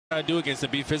do against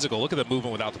him, be physical. Look at the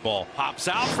movement without the ball. Pops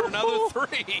out for another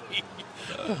three.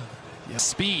 Yeah.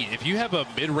 Speed. If you have a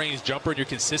mid-range jumper and you're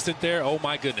consistent there, oh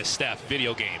my goodness, Steph,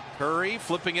 video game. Curry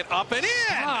flipping it up and in.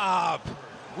 Stop.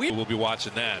 We'll be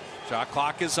watching that. Shot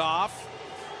clock is off.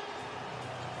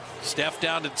 Steph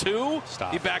down to 2.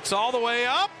 Stop. He backs all the way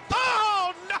up.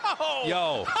 Oh, no!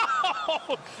 Yo.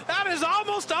 Oh, that is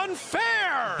almost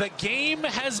unfair. The game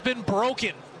has been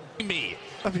broken. Me.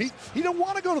 I mean, he don't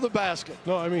want to go to the basket.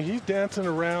 No, I mean, he's dancing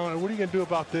around, and what are you going to do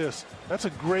about this? That's a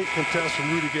great contest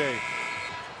from Rudy Gay.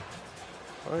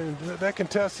 I mean, that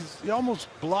contest, he almost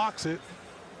blocks it.